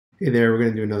Hey there, we're going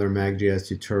to do another MagJS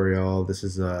tutorial. This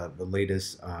is the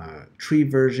latest tree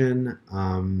version.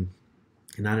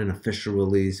 Not an official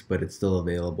release, but it's still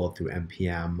available through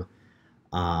NPM.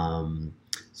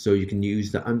 So you can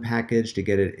use the unpackage to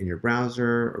get it in your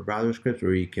browser or browser scripts,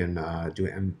 or you can do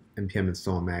NPM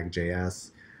install MagJS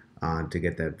to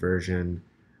get that version.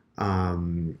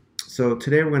 So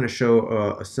today we're going to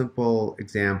show a simple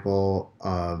example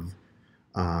of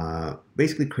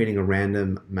basically creating a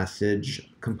random message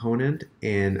component,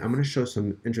 and I'm going to show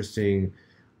some interesting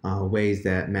ways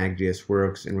that MagJS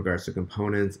works in regards to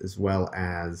components as well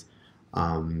as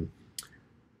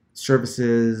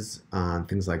services,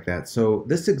 things like that. So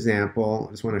this example,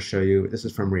 I just want to show you, this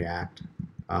is from React.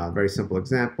 Very simple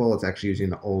example. It's actually using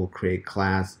the old create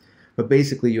class. But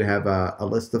basically you have a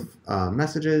list of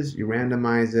messages, you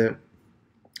randomize it,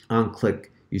 on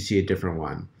click you see a different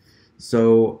one.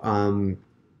 So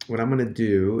what I'm going to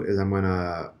do is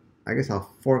I guess I'll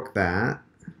fork that.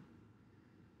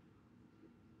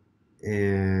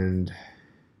 And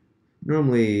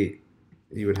normally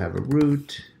you would have a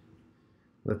root.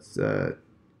 Let's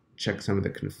check some of the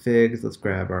configs. Let's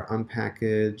grab our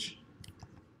unpackage.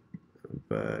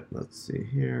 But let's see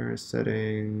here,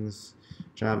 settings,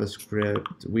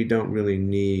 JavaScript. We don't really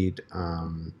need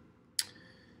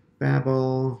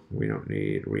Babel. We don't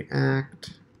need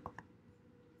React.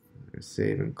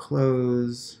 Save and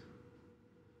close.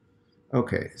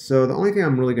 Okay, so the only thing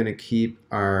I'm really going to keep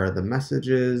are the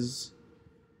messages,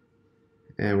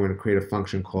 and we're going to create a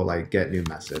function called like get new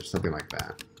message, something like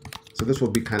that. So this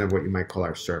will be kind of what you might call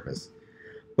our service.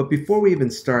 But before we even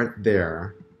start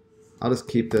there, I'll just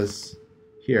keep this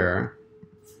here.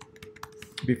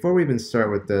 Before we even start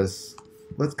with this,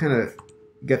 let's kind of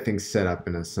get things set up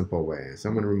in a simple way. So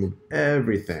I'm going to remove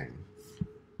everything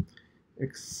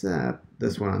except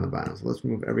this one on the bottom. So let's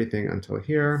remove everything until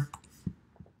here.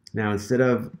 Now instead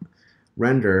of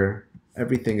render,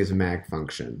 everything is a mag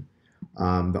function.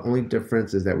 The only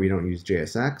difference is that we don't use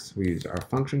JSX, we use our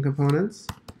function components,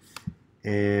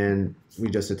 and we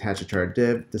just attach it to our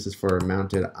div. This is for a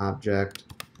mounted object.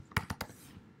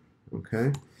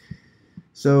 Okay,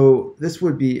 so this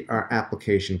would be our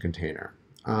application container.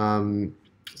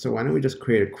 So why don't we just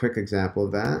create a quick example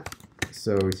of that.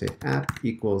 So we say app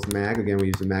equals mag. Again, we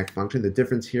use the mag function. The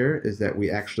difference here is that we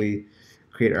actually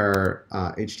create our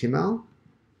HTML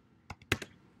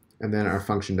and then our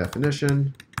function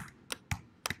definition.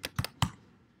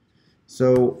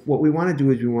 So what we want to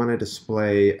do is we want to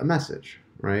display a message,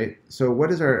 right? So what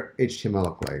does our HTML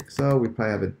look like? So we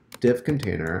probably have a div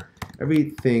container. Every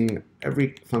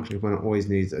function component always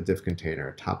needs a div container,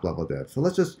 a top level div. So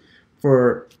let's just,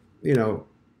 for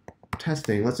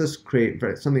testing, let's just create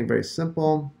something very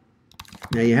simple.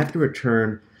 Now you have to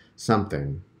return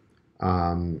something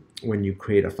when you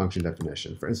create a function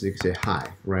definition. For instance, you can say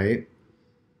hi, right?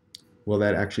 Well,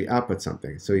 that actually output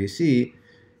something. So you see,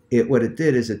 what it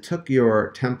did is it took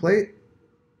your template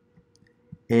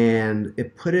and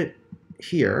it put it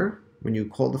here when you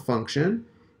call the function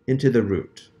into the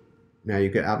root. Now you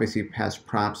could obviously pass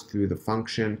props through the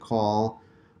function call,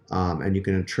 and you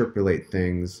can interpolate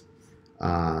things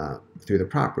through the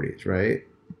properties, right?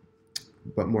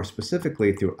 But more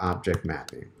specifically through object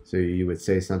mapping. So you would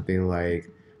say something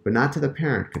like, but not to the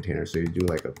parent container. So you do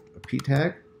like a p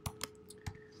tag,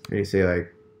 and you say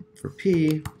like, for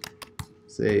p,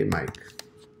 say Mike.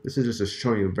 This is just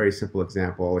showing you a very simple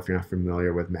example if you're not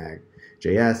familiar with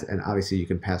mag.js, and obviously you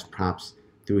can pass props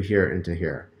through here into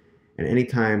here. And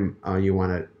anytime you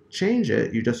want to change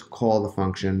it, you just call the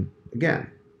function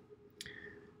again.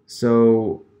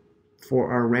 So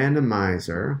for our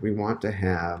randomizer, we want to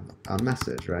have a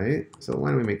message, right? So why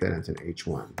don't we make that into an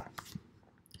h1? And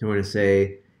we're going to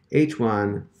say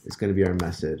h1 is going to be our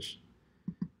message,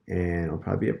 and it'll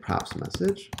probably be a props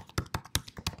message.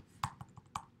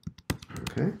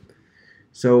 Okay,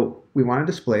 so we want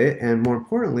to display it, and more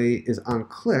importantly is on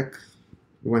click,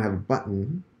 we want to have a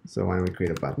button. So why don't we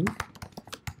create a button?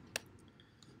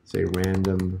 Say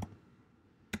random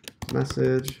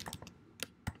message.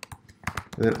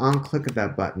 And then on click of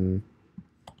that button,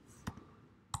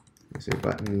 we say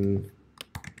button.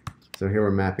 So here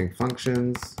we're mapping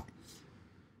functions.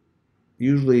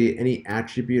 Usually any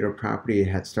attribute or property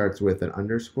starts with an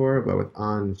underscore, but with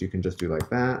ons you can just do like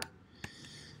that.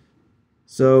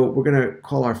 So we're going to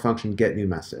call our function get new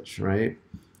message, right?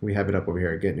 We have it up over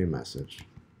here, get new message.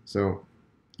 So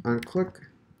on click,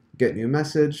 get new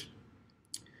message.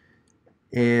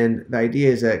 And the idea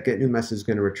is that get new message is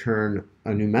going to return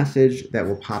a new message that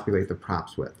will populate the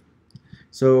props with.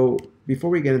 So before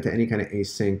we get into any kind of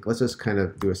async, let's just kind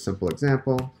of do a simple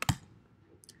example.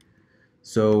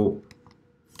 So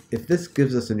if this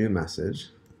gives us a new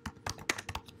message,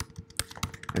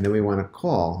 and then we want to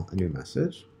call a new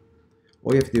message.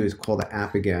 All you have to do is call the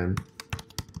app again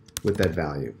with that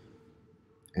value.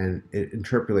 And it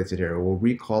interpolates it here. We'll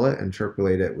recall it and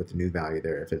interpolate it with the new value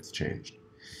there if it's changed.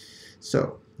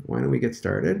 So why don't we get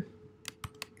started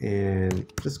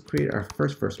and just create our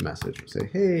first message. We'll say,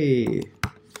 hey.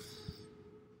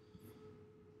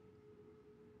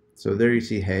 So there you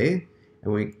see hey.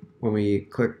 And when we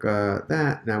click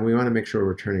that, now we want to make sure we're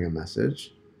returning a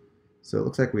message. So it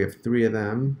looks like we have 3 of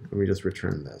them, and we just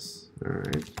return this. All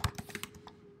right.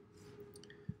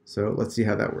 So let's see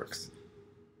how that works.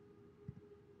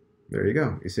 There you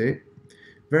go. You see?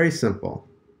 Very simple.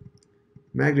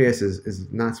 MagJS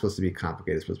is not supposed to be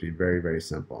complicated. It's supposed to be very, very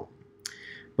simple.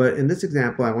 But in this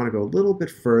example, I want to go a little bit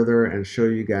further and show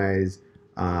you guys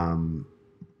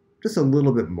just a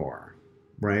little bit more,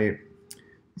 right?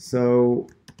 So,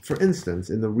 for instance,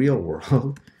 in the real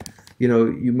world,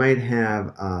 you might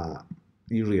have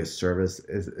usually a service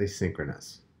is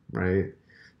asynchronous, right?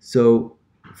 So,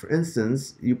 for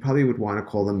instance, you probably would want to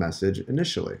call the message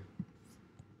initially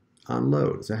on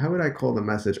load. So how would I call the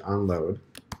message on load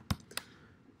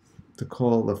to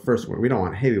call the first one? We don't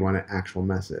want hey, we want an actual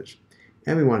message.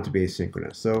 And we want it to be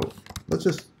asynchronous. So let's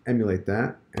just emulate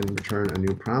that and return a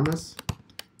new promise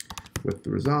with the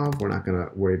resolve. We're not going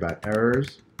to worry about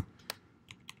errors.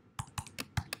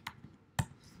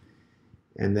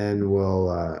 And then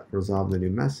we'll resolve the new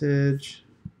message.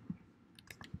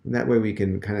 And that way we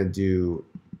can kind of do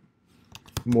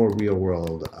more real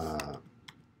world,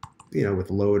 with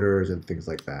loaders and things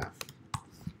like that.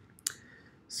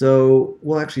 So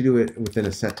we'll actually do it within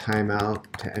a set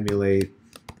timeout to emulate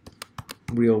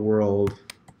real world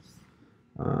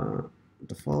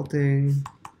defaulting.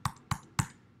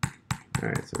 All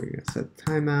right, so we're going to set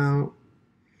timeout.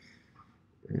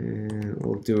 And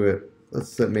we'll do it,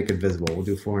 let's make it visible. We'll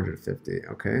do 450,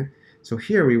 okay? So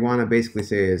here we want to basically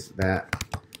say is that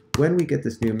when we get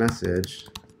this new message,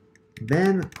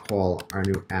 then call our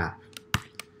new app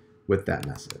with that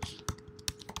message.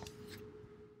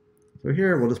 So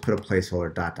here we'll just put a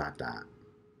placeholder ...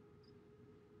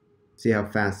 See how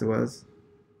fast it was?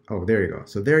 Oh, there you go.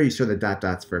 So there you saw the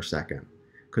dots for a second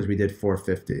because we did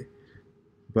 450.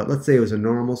 But let's say it was a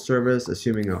normal service,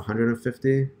 assuming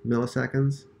 150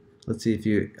 milliseconds. Let's see if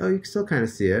you can still kind of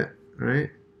see it, all right?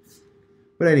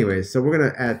 But anyways, so we're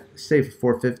going to save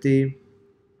 450,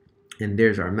 and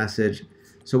there's our message.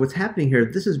 So what's happening here,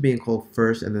 this is being called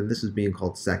first, and then this is being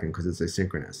called second because it's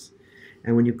asynchronous.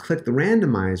 And when you click the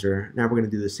randomizer, now we're going to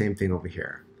do the same thing over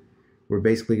here. We're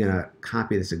basically going to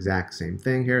copy this exact same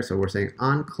thing here. So we're saying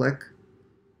on click,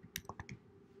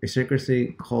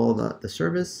 asynchronously call the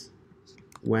service.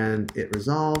 When it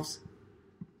resolves,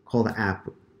 call the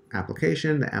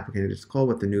application. The application just call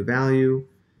with the new value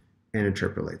and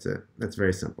interpolates it. That's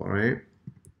very simple, right?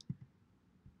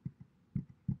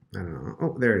 I don't know.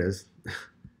 Oh, there it is.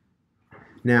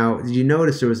 Now, did you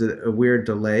notice there was a weird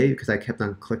delay because I kept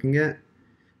on clicking it?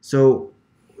 So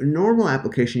in a normal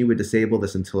application, you would disable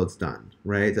this until it's done,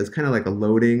 right? That's kind of like a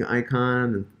loading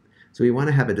icon. So we want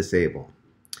to have it disable.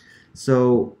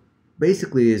 So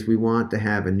basically is we want to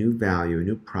have a new value, a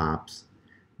new props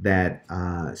that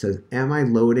says, am I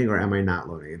loading or am I not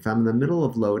loading? If I'm in the middle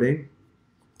of loading,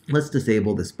 let's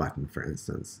disable this button, for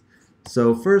instance.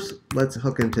 So first, let's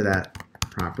hook into that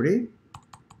property.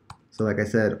 So like I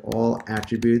said, all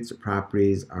attributes,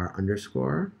 properties are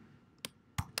underscore.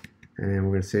 And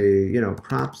we're going to say,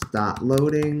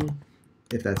 props.loading.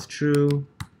 If that's true,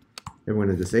 then we're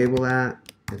going to disable that.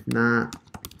 If not,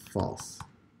 false.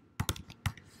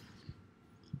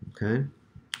 Okay.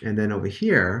 And then over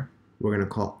here, we're going to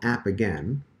call app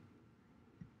again.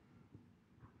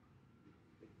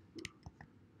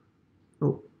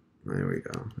 Oh, there we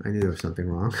go. I knew there was something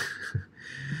wrong.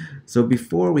 So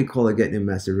before we call a get new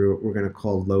message, we're going to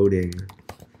call loading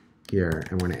here,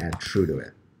 and we're going to add true to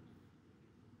it.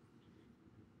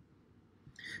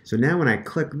 So now when I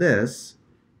click this,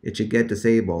 it should get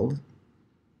disabled.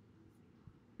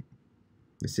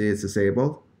 You see it's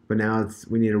disabled, but now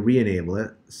we need to re-enable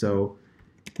it. So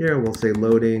here we'll say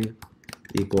loading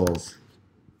equals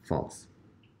false.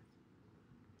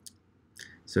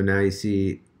 So now you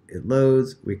see it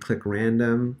loads, we click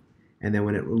random, and then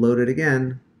when it loaded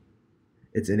again,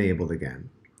 it's enabled again.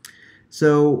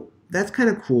 So that's kind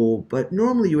of cool, but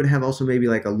normally you would have also maybe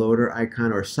like a loader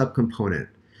icon or a subcomponent.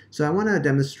 So I want to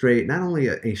demonstrate not only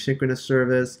a asynchronous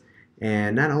service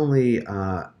and not only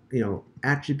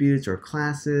attributes or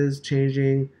classes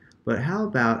changing, but how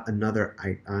about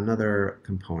another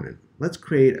component? Let's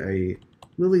create a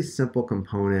really simple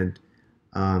component.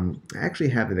 I actually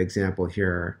have an example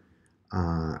here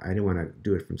I didn't want to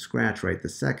do it from scratch right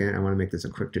this second. I want to make this a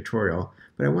quick tutorial,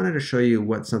 but I wanted to show you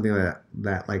what something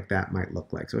like that might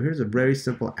look like. So here's a very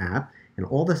simple app, and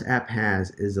all this app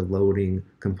has is a loading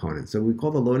component. So we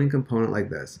call the loading component like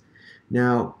this.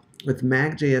 Now, with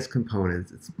MagJS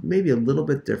components, it's maybe a little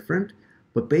bit different,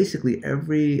 but basically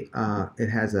it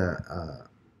has a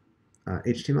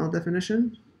HTML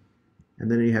definition, and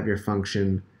then you have your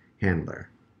function handler.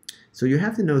 So you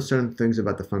have to know certain things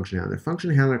about the function handler. The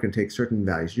function handler can take certain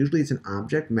values. Usually it's an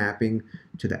object mapping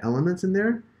to the elements in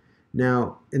there.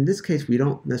 Now, in this case, we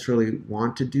don't necessarily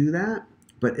want to do that,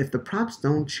 but if the props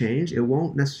don't change, it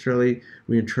won't necessarily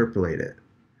reinterpolate it.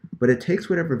 But it takes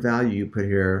whatever value you put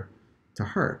here to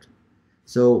heart.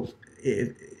 So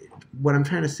what I'm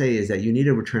trying to say is that you need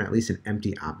to return at least an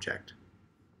empty object,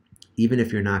 even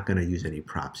if you're not going to use any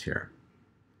props here.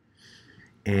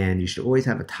 And you should always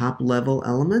have a top level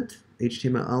element,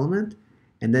 HTML element,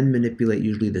 and then manipulate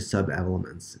usually the sub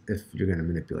elements if you're going to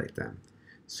manipulate them.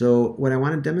 So what I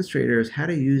want to demonstrate here is how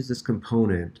to use this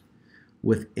component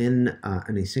within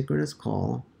an asynchronous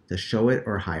call to show it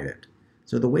or hide it.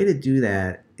 So the way to do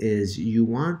that is you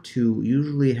want to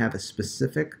usually have a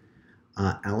specific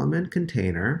element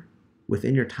container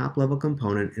within your top level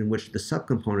component in which the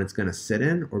subcomponent is going to sit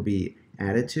in or be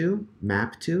added to,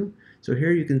 mapped to. So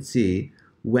here you can see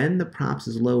when the props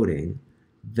is loading,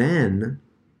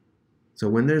 so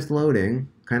when there's loading,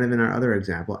 kind of in our other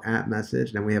example, at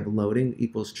message, then we have loading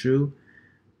equals true.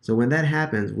 So when that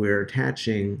happens, we're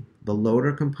attaching the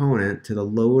loader component to the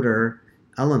loader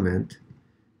element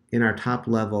in our top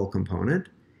level component.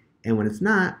 And when it's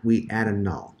not, we add a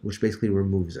null, which basically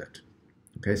removes it.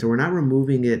 Okay, so we're not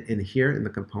removing it in here in the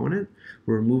component,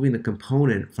 we're removing the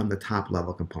component from the top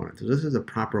level component. So this is a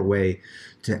proper way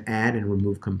to add and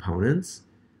remove components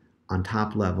on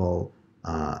top level,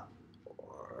 a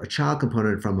child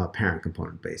component from a parent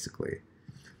component, basically.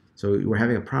 So we're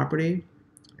having a property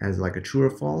as like a true or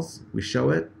false, we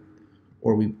show it,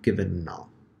 or we give it a null.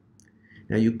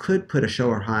 Now you could put a show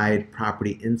or hide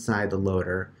property inside the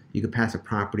loader. You could pass a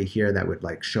property here that would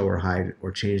like show or hide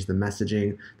or change the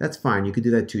messaging. That's fine, you could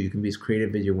do that too. You can be as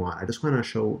creative as you want. I just want to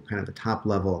show kind of the top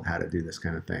level of how to do this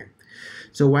kind of thing.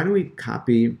 So why don't we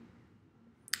copy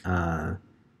the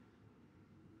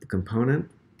component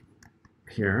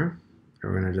here.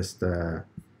 We're going to just add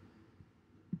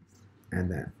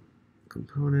that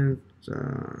component.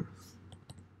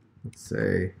 Let's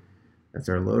say that's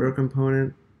our loader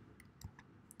component.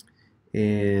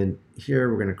 And here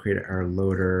we're going to create our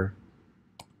loader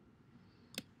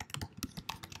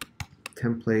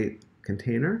template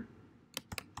container.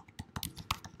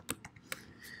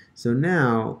 So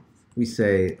now we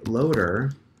say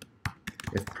loader,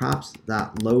 if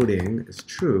props.loading is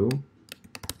true,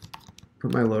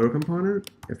 put my loader component.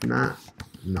 If not,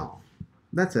 null.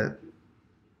 That's it.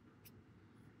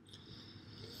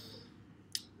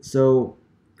 So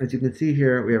as you can see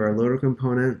here, we have our loader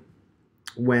component.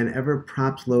 Whenever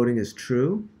props loading is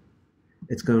true,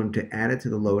 it's going to add it to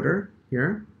the loader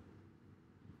here.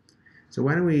 So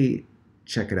why don't we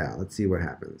check it out? Let's see what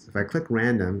happens. If I click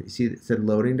random, you see it said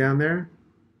loading down there.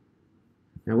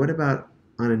 Now what about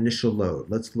on initial load?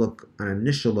 Let's look on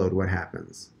initial load what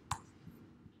happens.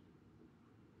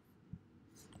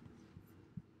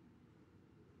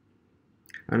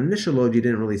 On initial load, you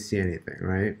didn't really see anything,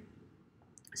 right?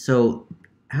 So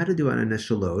how to do an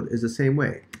initial load is the same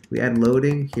way. We add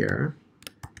loading here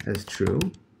as true,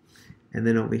 and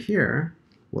then over here,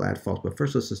 we'll add false. But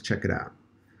first, let's just check it out.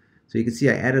 So you can see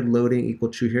I added loading equal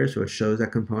true here, so it shows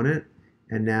that component.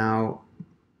 And now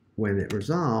when it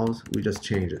resolves, we just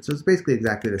change it. So it's basically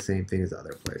exactly the same thing as the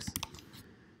other place.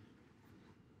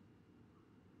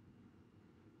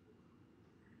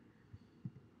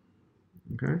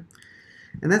 Okay,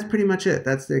 and that's pretty much it.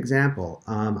 That's the example.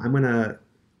 I'm going to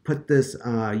put this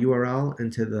URL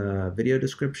into the video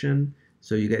description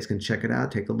so you guys can check it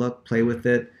out, take a look, play with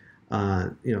it,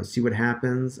 see what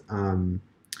happens. I'm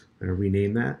going to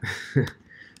rename that.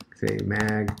 Say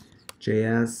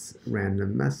mag.js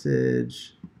random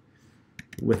message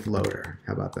with loader.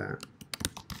 How about that?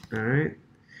 All right.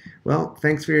 Well,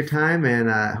 thanks for your time,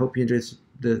 and I hope you enjoyed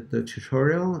the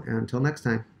tutorial. And until next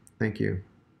time, thank you.